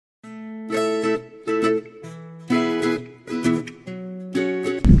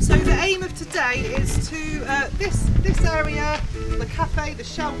to this area, the cafe, the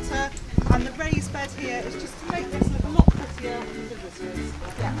shelter, and the raised bed here is just to make this look a lot prettier for visitors.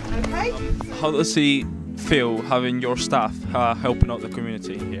 Yeah. Okay. How does he feel having your staff helping out the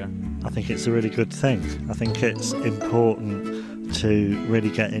community here? I think it's a really good thing. I think it's important to really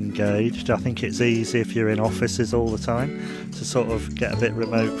get engaged. I think it's easy if you're in offices all the time to sort of get a bit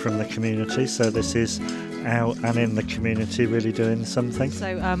remote from the community, so this is out and in the community really doing something.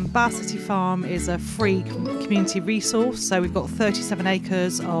 So Bath City Farm is a free community resource, so we've got 37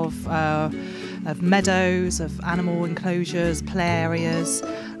 acres of meadows, of animal enclosures, play areas,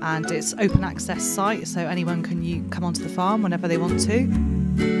 and it's open access site, so anyone can come onto the farm whenever they want to.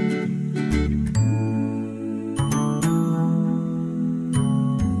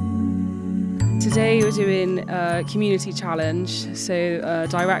 Today we're doing a community challenge, so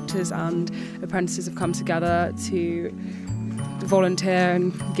directors and apprentices have come together to volunteer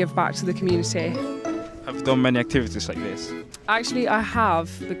and give back to the community. Have you done many activities like this? Actually I have,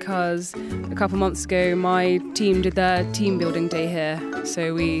 because a couple of months ago my team did their team building day here,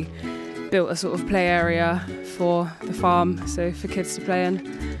 so we built a sort of play area for the farm, so for kids to play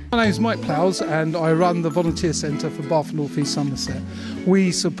in. My name is Mike Plowes and I run the Volunteer Centre for Bath and North East Somerset.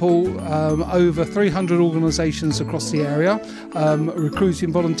 We support over 300 organisations across the area,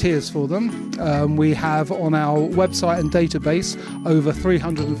 recruiting volunteers for them. We have on our website and database over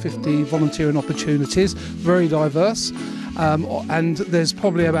 350 volunteering opportunities, very diverse. And there's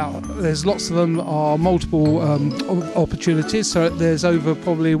lots of them are multiple opportunities, so there's over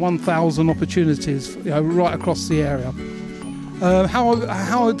probably 1,000 opportunities, right across the area.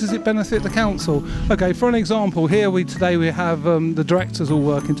 How does it benefit the council? Okay, for an example, here today we have the directors all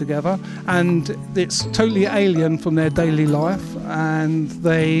working together, and it's totally alien from their daily life, and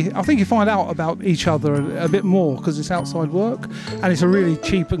I think you find out about each other a bit more because it's outside work, and it's a really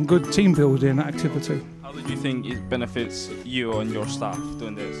cheap and good team building activity. How do you think it benefits you and your staff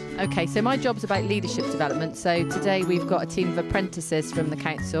doing this? Okay, so my job's about leadership development. So today we've got a team of apprentices from the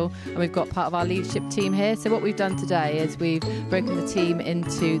council, and we've got part of our leadership team here. So what we've done today is we've broken the team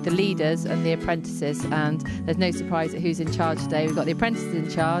into the leaders and the apprentices, and there's no surprise at who's in charge today. We've got the apprentices in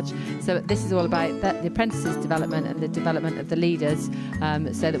charge. So this is all about the apprentices' development and the development of the leaders,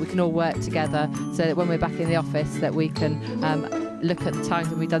 so that we can all work together, so that when we're back in the office that we can look at the times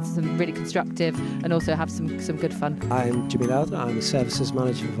when we've done some really constructive and also have some good fun. I'm Jimmy Lowther, I'm the Services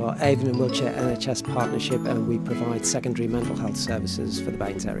Manager for Avon and Wiltshire NHS Partnership, and we provide secondary mental health services for the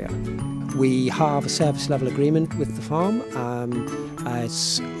BANES area. We have a service level agreement with the farm.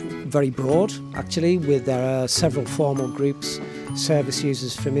 It's very broad actually, there are several formal groups. Service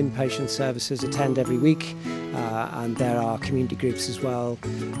users from inpatient services attend every week, and there are community groups as well,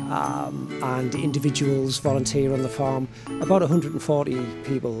 and individuals volunteer on the farm. About 140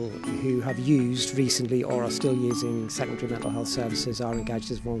 people who have used recently or are still using secondary mental health services are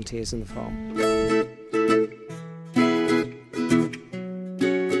engaged as volunteers in the farm.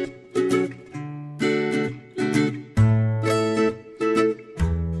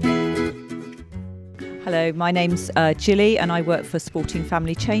 Hello, my name's Gilly and I work for Sporting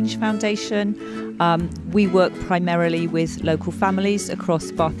Family Change Foundation. We work primarily with local families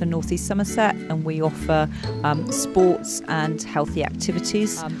across Bath and North East Somerset, and we offer sports and healthy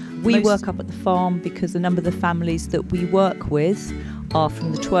activities. We work up at the farm because a number of the families that we work with are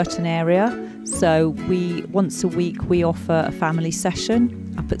from the Twerton area. So once a week we offer a family session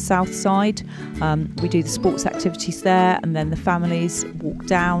up at Southside. We do the sports activities there, and then the families walk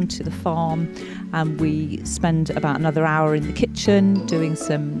down to the farm, and we spend about another hour in the kitchen doing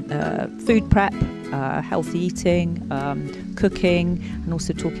some food prep, healthy eating, cooking, and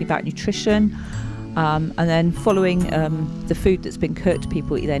also talking about nutrition. And then following the food that's been cooked,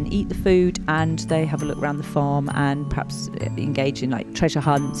 people then eat the food and they have a look around the farm and perhaps engage in like treasure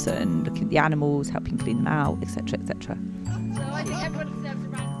hunts and looking at the animals, helping clean them out, etc., etc. So I think everyone deserves a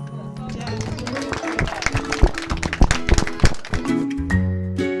round of applause.